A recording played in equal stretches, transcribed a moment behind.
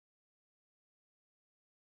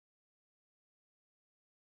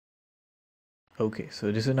Okay,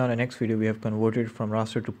 so this is now the next video. We have converted from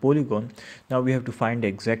raster to polygon. Now we have to find the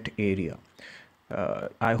exact area.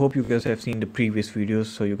 I hope you guys have seen the previous videos,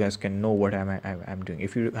 so you guys can know what I'm doing.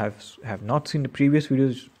 If you have not seen the previous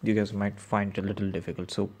videos, you guys might find it a little difficult,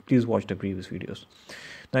 so please watch the previous videos.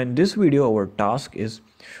 Now in this video, our task is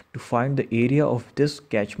to find the area of this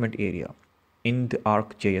catchment area in the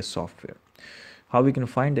ArcGIS software. How we can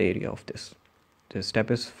find the area of this? The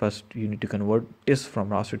step is, first you need to convert this from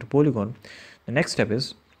raster to polygon. The next step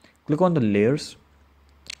is click on the layers,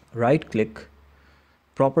 right click,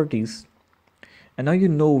 properties, and now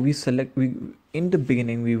in the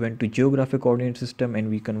beginning we went to geographic coordinate system and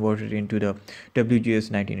we converted into the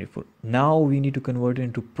WGS 1984. Now we need to convert it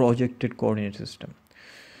into projected coordinate system.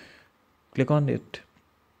 Click on it.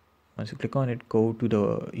 Once you click on it, go to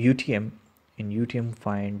the UTM. In UTM,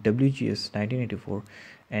 find WGS 1984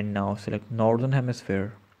 and now select Northern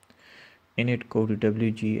Hemisphere. In it, go to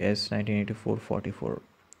WGS 1984-44.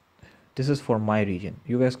 This is for my region.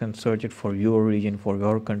 You guys can search it for your region, for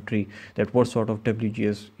your country, that what sort of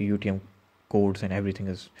WGS UTM codes and everything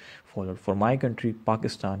is followed. For my country,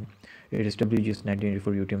 Pakistan, it is WGS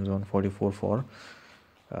 1984 UTM zone 44 for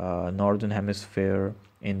Northern Hemisphere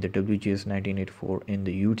in the WGS 1984 in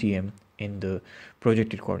the UTM in the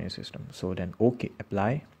projected coordinate system. So then OK,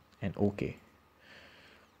 apply and OK.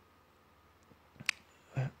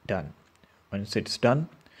 Done. Once it's done,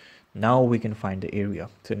 now we can find the area.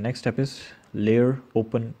 So next step is layer,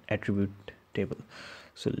 open attribute table.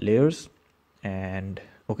 So layers and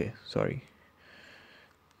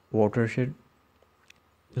watershed.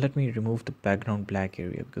 Let me remove the background black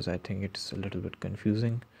area because I think it's a little bit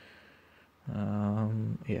confusing.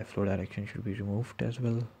 Yeah, flow direction should be removed as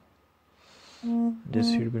well.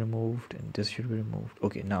 This should be removed and this should be removed.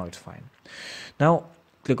 Okay, now it's fine. Now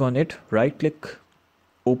click on it, right click,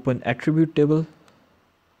 open attribute table,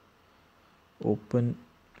 open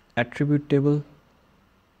attribute table.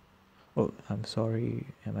 Oh, I'm sorry,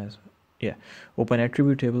 yeah, open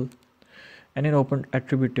attribute table. And in open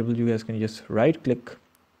attribute table, you guys can just right click,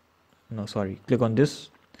 click on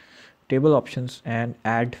this table options and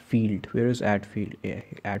add field. Where is add field? Yeah,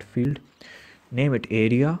 add field, name it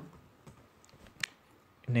area,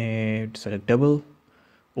 select double.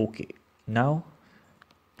 Okay, now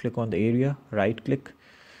click on the area, right click,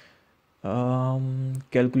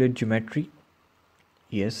 calculate geometry,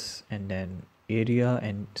 yes, and then area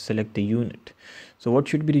and select the unit. So what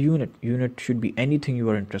should be the unit should be anything you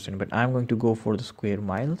are interested in, but I'm going to go for the square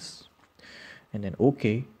miles and then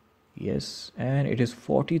OK, yes, and it is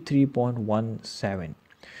 43.17.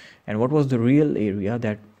 and what was the real area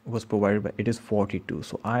that was provided by it is 42,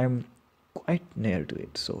 so I'm quite near to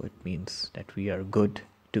it, so it means that we are good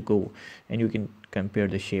to go. And you can compare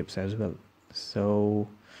the shapes as well. So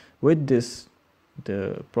with this,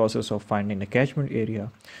 the process of finding the catchment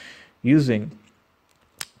area using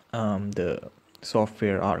the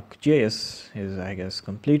software ArcGIS is, I guess,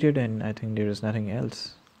 completed, and I think there is nothing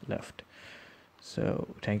else left. So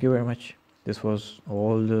thank you very much. This was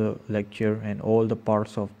all the lecture, and all the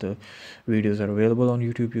parts of the videos are available on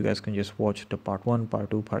YouTube. You guys can just watch the part 1, part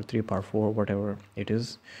 2, part 3, part 4, whatever it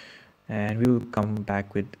is, and we will come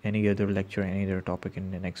back with any other lecture, any other topic in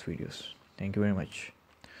the next videos. Thank you very much.